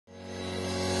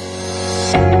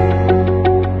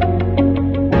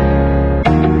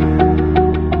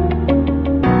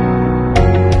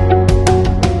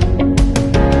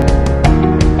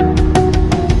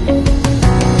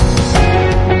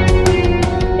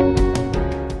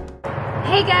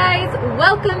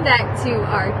welcome back to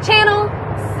our channel.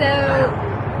 So,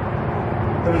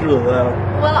 that was really loud.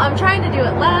 Well, I'm trying to do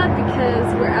it loud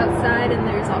because we're outside and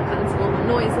there's all kinds of little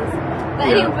noises.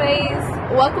 But anyways,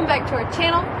 welcome back to our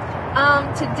channel.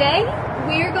 Today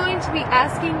we are going to be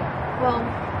asking, well,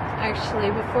 actually,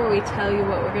 before we tell you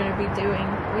what we're going to be doing,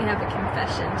 we have a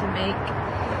confession to make.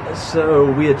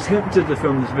 So we attempted to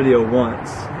film this video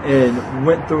once and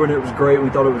went through it. It was great. We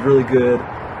thought it was really good.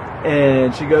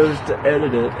 And she goes to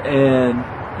edit it, and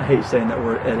I hate saying that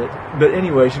word edit, but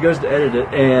anyway, she goes to edit it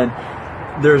and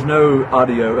there's no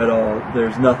audio at all.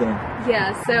 There's nothing.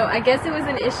 Yeah, so I guess it was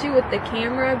an issue with the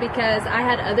camera because I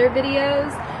had other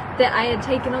videos that I had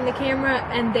taken on the camera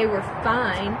and they were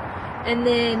fine. And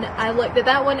then I looked at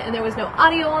that one and there was no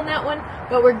audio on that one.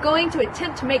 But we're going to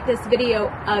attempt to make this video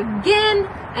again,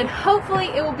 and hopefully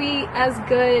it will be as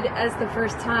good as the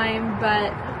first time.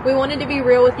 But we wanted to be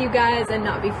real with you guys and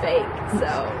not be fake,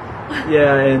 so.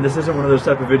 Yeah, and this isn't one of those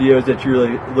type of videos that you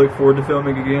really look forward to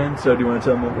filming again. So do you want to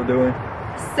tell them what we're doing?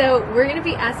 So we're going to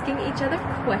be asking each other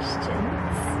questions.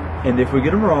 And if we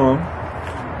get them wrong,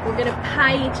 we're going to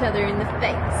pie each other in the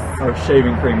face. Or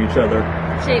shaving cream each other.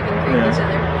 Shaving cream each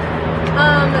other.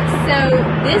 So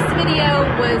this video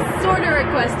was sort of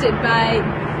requested by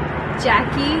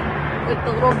Jackie with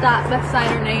the little dot beside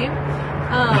her name.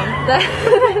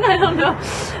 I don't know.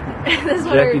 That's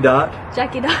what Jackie Dot?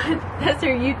 Jackie Dot. That's her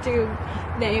YouTube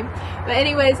name. But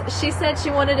anyways, she said she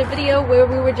wanted a video where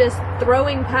we were just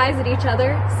throwing pies at each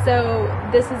other. So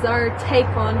this is our take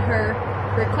on her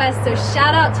request. So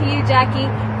shout out to you, Jackie,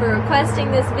 for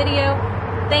requesting this video.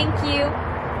 Thank you.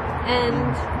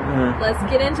 And let's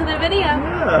get into the video.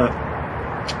 Yeah.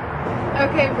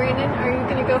 Okay, Brandon, are you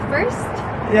going to go first?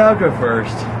 Yeah, I'll go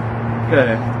first.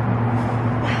 Okay.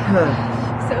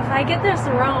 So if I get this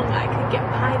wrong, I could get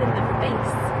pied in the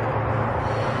face.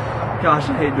 Gosh,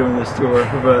 I hate doing this to her,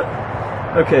 but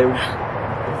okay.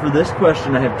 For this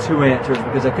question, I have two answers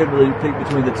because I couldn't really pick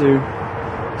between the two.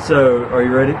 So, are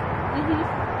you ready?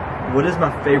 Mm-hmm. What is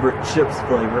my favorite chips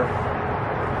flavor?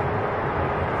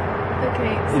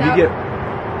 Okay,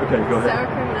 Okay, go ahead. Sour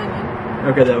cream and onion.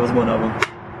 Okay, that was one of them.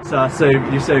 So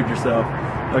you saved yourself.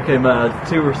 Okay, my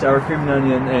two were sour cream and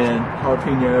onion and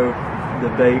jalapeno, the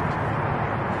baked.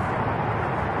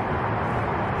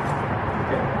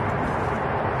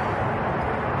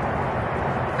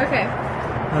 Okay.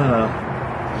 I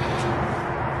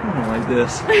don't like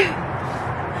this. I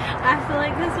feel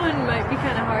like this one might be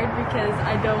kind of hard because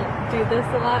I don't do this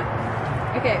a lot.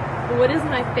 Okay, what is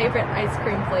my favorite ice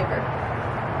cream flavor?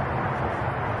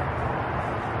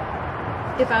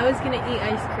 If I was gonna eat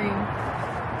ice cream.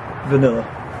 Vanilla.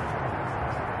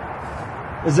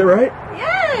 Is it right?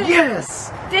 Yes!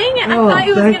 Yes! Dang it, I thought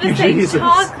you was gonna say Jesus.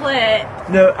 chocolate.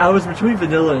 No, I was between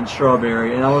vanilla and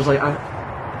strawberry, and I was like,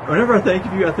 whenever I think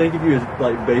of you as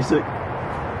like basic.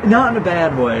 Not in a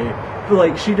bad way, but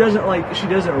like she doesn't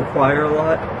require a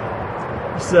lot.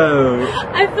 So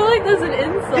I feel like that's an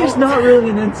insult. It's not really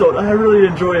an insult. I really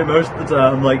enjoy it most of the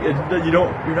time. Like you're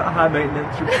not high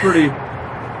maintenance. You're pretty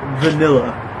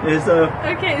vanilla. And so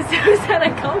okay, so is that a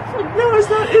compliment? No, it's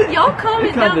not. Y'all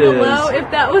comment down below if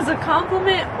that was a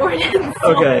compliment or an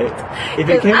insult. Okay,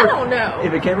 I don't know.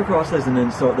 If it came across as an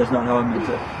insult, that's not how I meant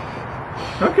it.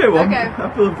 Okay, well,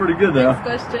 I'm feeling pretty good now. Next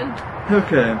question.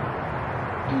 Okay.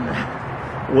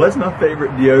 What's my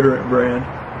favorite deodorant brand?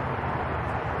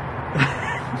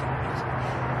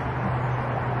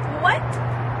 What?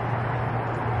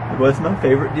 What's my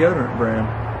favorite deodorant brand?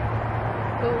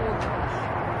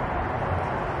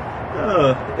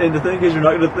 Oh. And the thing is, you're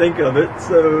not going to think of it,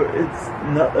 so it's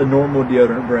not a normal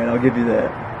deodorant brand. I'll give you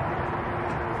that.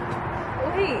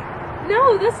 Wait,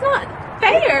 no, that's not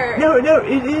fair. No,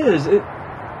 it is.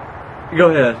 Go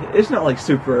ahead. It's not like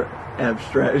super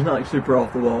abstract. It's not like super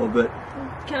off the wall, but.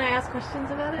 Can I ask questions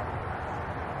about it?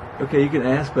 Okay, you can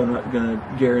ask, but I'm not going to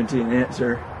guarantee an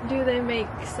answer. Do they make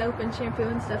soap and shampoo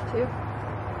and stuff too?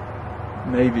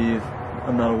 Maybe, if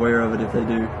I'm not aware of it, if they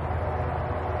do.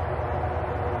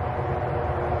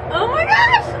 Oh my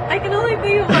gosh! I can only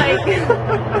think of like...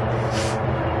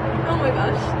 Oh my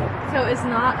gosh. So it's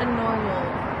not a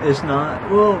normal... It's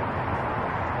not, well...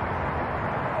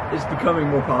 It's becoming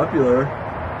more popular.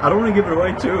 I don't want to give it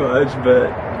away too much,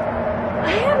 but...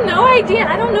 I have no idea.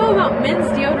 I don't know about men's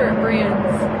deodorant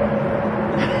brands.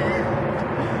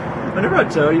 Whenever I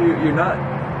tell you, you're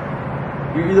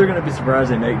either going to be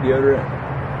surprised they make deodorant.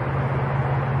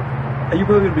 You're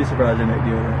probably going to be surprised they make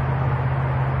deodorant.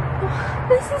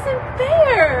 This isn't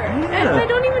fair. Yeah. And I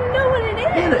don't even know what it is.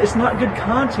 Yeah, it's not good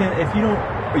content if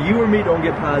you or me don't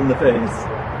get pied in the face.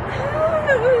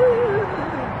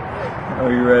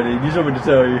 Are you ready? You just want me to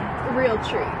tell you. Real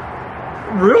treat.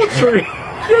 Real tree.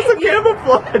 It's a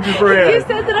camouflage brand. You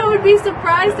said that I would be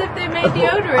surprised if they made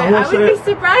deodorant. I I would be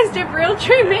surprised if Real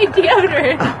Tree made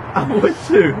deodorant. I would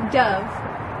too. Dove.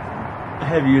 I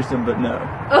have used them, but no.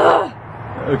 Ugh.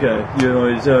 Okay, you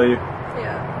want me to tell you?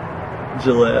 Yeah.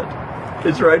 Gillette.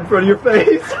 It's right in front of your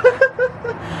face.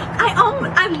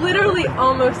 I literally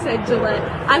almost said Gillette.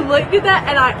 I looked at that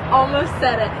and I almost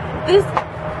said it. This,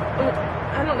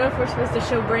 I don't know if we're supposed to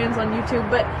show brands on YouTube,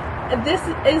 but this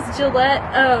is Gillette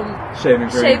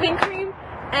shaving cream,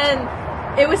 and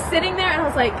it was sitting there, and I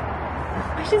was like,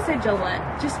 I should say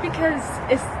Gillette, just because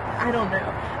it's, I don't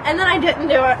know. And then I didn't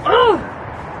do it. Oh.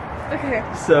 Okay.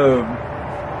 So,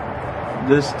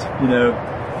 just, you know,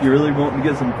 if you really want to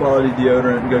get some quality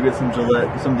deodorant, go get some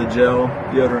Gillette, some of the gel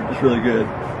deodorant. It's really good.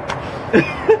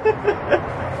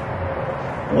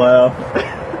 Wow.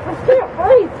 I can't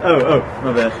breathe. Oh,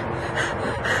 my bad.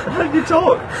 How did you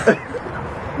talk?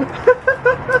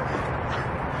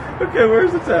 Okay,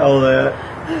 where's the towel at?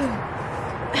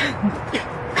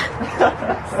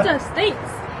 Stuff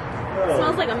stinks. Oh.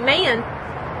 Smells like a man.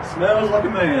 Smells like a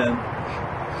man.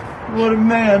 What a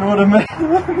man, what a man,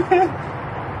 what a man.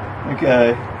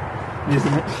 Okay. Need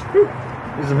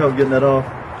some help getting that off.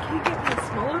 Can you get me a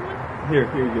smaller one? Here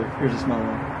you go. Here's a small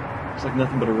one. It's like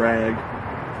nothing but a rag.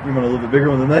 You want a little bit bigger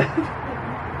one than that?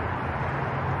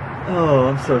 Oh,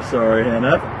 I'm so sorry,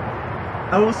 Hannah.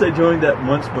 I will say doing that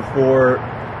once before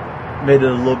made it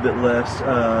a little bit less,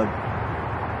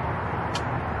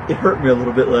 it hurt me a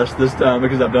little bit less this time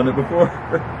because I've done it before.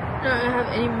 I don't have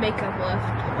any makeup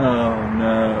left. Oh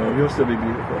no, you'll still be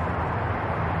beautiful.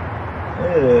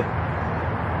 Yeah.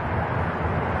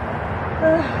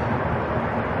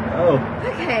 Oh.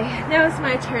 Okay, now it's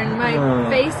my turn. My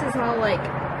face is all like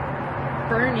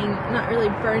burning. Not really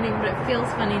burning, but it feels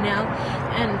funny now.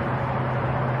 And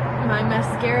my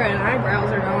mascara and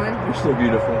eyebrows are going. You're still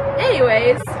beautiful.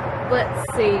 Anyways, let's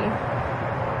see.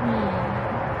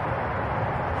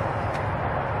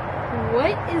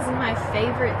 What is my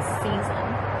favorite season?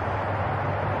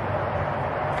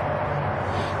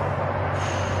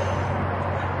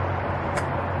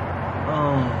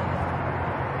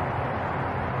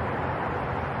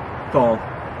 Fall.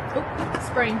 Oh,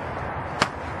 spring.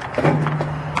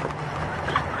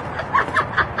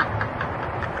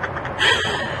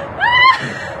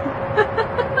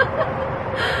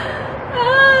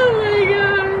 Oh my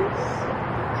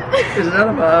gosh. Is it out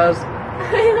of my eyes? I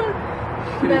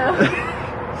don't know.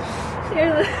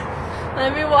 Here, let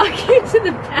me walk you to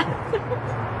the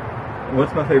bathroom.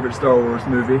 What's my favorite Star Wars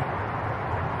movie?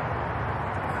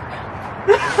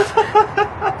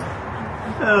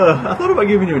 I thought about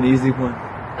giving you an easy one.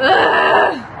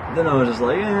 Then I was just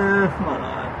like, why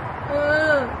not?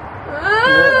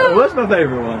 What's my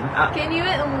favorite one? Can you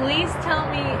at least tell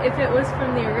me if it was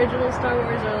from the original Star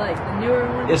Wars or like the newer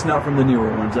ones? It's not from the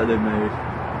newer ones that they've made.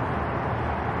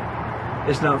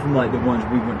 It's not from like the ones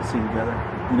we went to see together.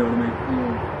 You know what I mean?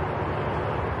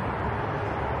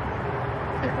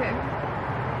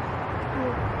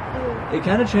 Okay. It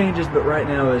kind of changes, but right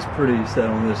now it's pretty set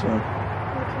on this one.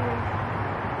 Okay.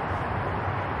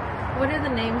 What are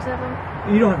the names of them?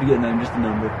 You don't have to get a name, just a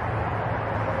number.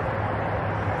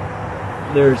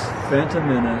 There's Phantom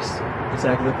Menace,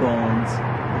 Attack of the Clones,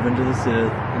 Revenge of the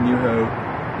Sith, A New Hope,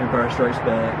 Empire Strikes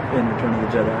Back, and Return of the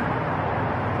Jedi.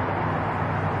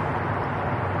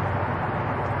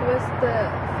 What's the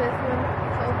fifth one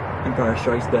called? Empire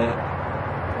Strikes Back,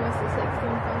 What's the sixth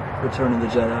one called? Return of the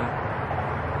Jedi.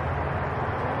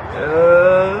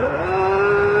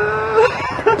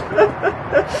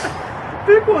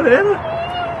 Pick one, Anna.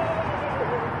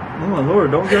 Oh my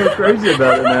lord, don't go crazy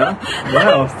about it now.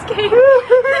 Wow. I'm scared.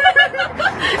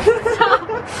 Stop.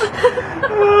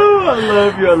 Oh, I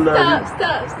love you, I love you.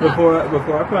 Stop.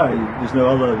 Before I cry you, just know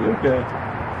I love you, okay?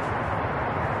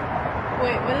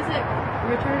 Wait, what is it?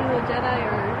 Return of the Jedi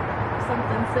or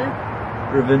something Sith?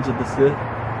 Revenge of the Sith.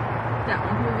 That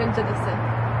one, Revenge of the Sith.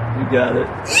 You got it.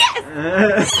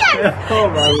 Yes! Oh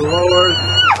my lord.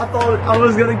 I thought I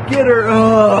was gonna get her.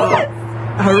 Oh. Yes!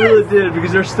 I really did,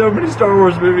 because there's so many Star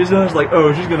Wars movies and I was like,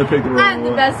 oh, she's gonna pick the wrong one. I'm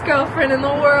the best girlfriend in the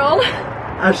world.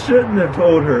 I shouldn't have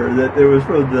told her that it was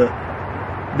for that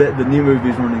the new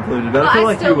movies weren't included. But I feel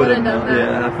like you would have known.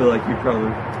 Yeah, I feel like you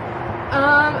probably.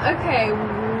 Okay,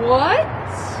 what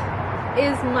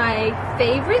is my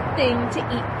favorite thing to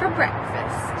eat for breakfast?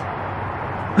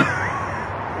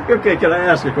 Okay, can I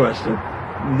ask a question?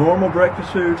 Normal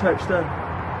breakfast food type stuff?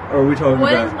 Or are we talking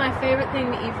What about... is my favorite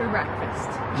thing to eat for breakfast?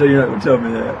 So you're not going to tell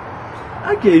me that?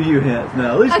 I gave you hints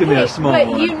now. At least give me a small one.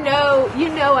 But you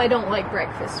know I don't like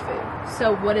breakfast food.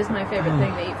 So what is my favorite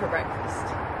thing to eat for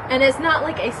breakfast? And it's not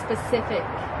like a specific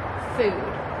food.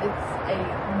 it's a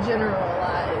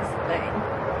generalized thing.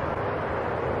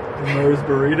 Moe's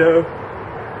burrito.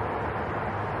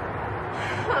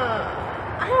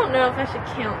 I don't know if I should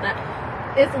count that.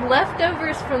 It's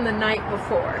leftovers from the night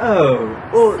before. Oh,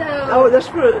 well, So- that's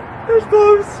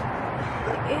close.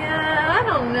 Yeah, I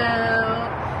don't know.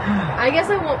 I guess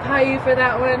I won't pie you for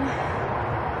that one.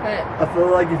 But I feel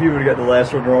like if you would have got the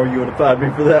last one wrong, you would have fired me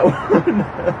for that one.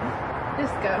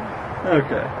 just go.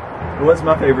 Okay. What's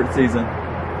my favorite season?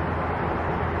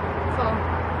 Fall.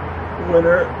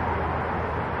 Winter.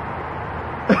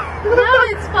 No,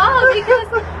 it's fall because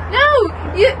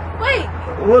wait.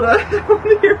 What I want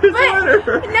to hear is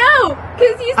winter. No,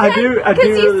 because you said I do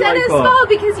you really said like it's fall. fall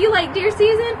because you like deer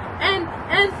season and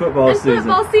Football season.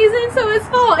 football season, so it's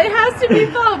fall. It has to be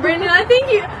fall, Brandon.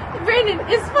 Brandon,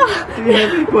 it's fall. Do you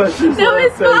have any questions No, left,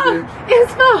 it's fall. baby?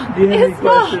 It's fall. Do you have any It's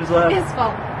fall. questions left? It's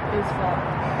fall. It's fall.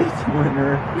 It's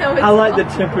winter. No, it's I like fall. the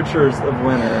temperatures of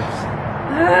winter.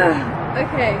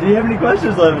 Okay. Do you have any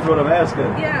questions left is what I'm asking.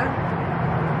 Yeah.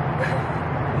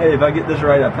 Hey, if I get this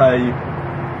right, I pie you.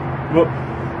 Well,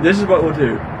 this is what we'll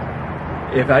do.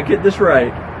 If I get this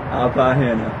right, I'll pie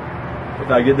Hannah. If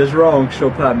I get this wrong,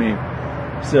 she'll pie me.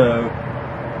 So,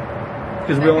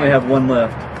 because we only have one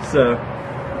left. So,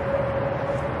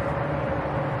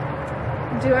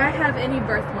 Do I have any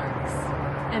birthmarks?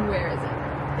 And where is it?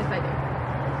 If I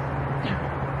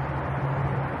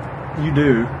do. you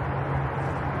do.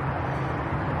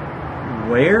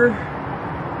 Where?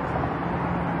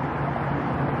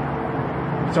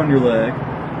 It's on your leg.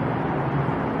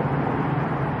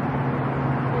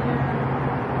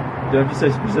 Do I have to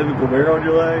say specifically where on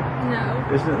your leg?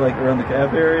 No. Isn't it like around the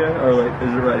calf area? Or like,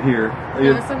 is it right here? Like,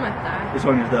 No, it's on my thigh. it's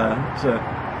on your thigh. So,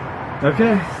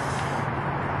 okay.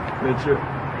 Richard.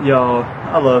 Y'all,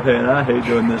 I love Hannah. I hate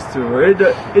doing this to her.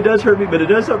 It does hurt me, but it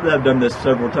does help that I've done this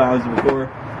several times before.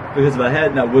 Because if I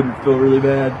hadn't, I wouldn't feel really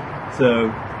bad.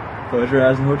 So, close your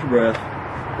eyes and hold your breath.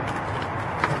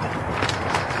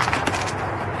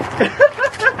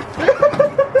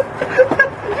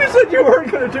 You said you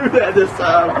weren't going to do that this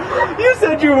time. You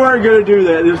said you weren't going to do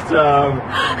that this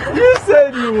time. You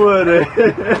said you wouldn't.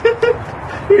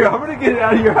 Here, I'm going to get it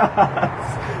out of your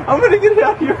eyes. I'm going to get it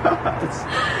out of your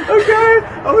eyes. Okay?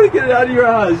 I'm going to get it out of your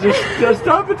eyes. Just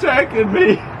stop attacking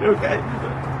me. Okay?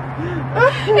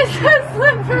 It's so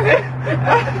slippery.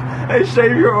 Hey,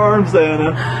 shave your arms,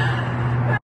 Anna.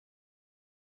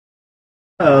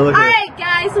 Look at Alright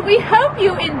guys, we hope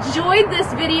you enjoyed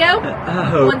this video. I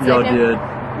hope One y'all second. did.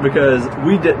 Because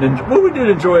we didn't enjoy well, we did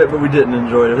enjoy it, but we didn't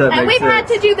enjoy it, if that And makes we've had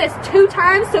sense. to do this 2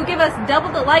 times, so give us double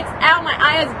the likes. Ow, my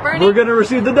eye is burning. We're going to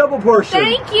receive the double portion.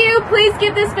 Thank you. Please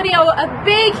give this video a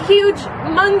big, huge,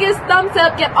 humongous thumbs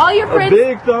up. Get all your A friends.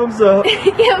 big thumbs up.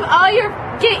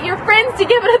 Get your friends to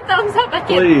give it a thumbs up. I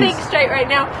can't Please. think straight right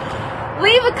now.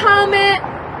 Leave a comment.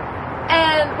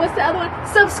 And what's the other one?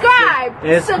 Subscribe.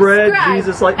 And spread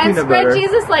Jesus like and peanut spread butter.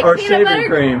 Jesus like Or peanut shaving butter.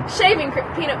 cream. Shaving cream.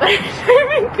 Peanut butter.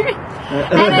 Shaving cream.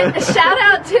 And then shout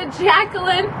out to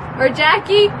Jacqueline or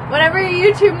Jackie, whatever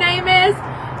your YouTube name is.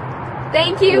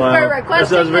 Thank you Wow. for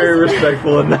requesting That sounds very this.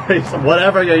 respectful and nice.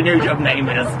 Whatever your YouTube name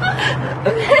is.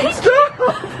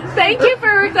 Thank you for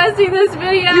requesting this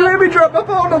video. You made me drop my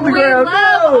phone on the We ground.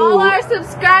 love No. all our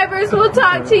subscribers. We'll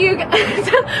talk to you guys.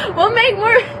 We'll make more.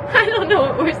 I don't know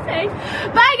what we're saying.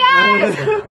 Bye,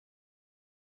 guys.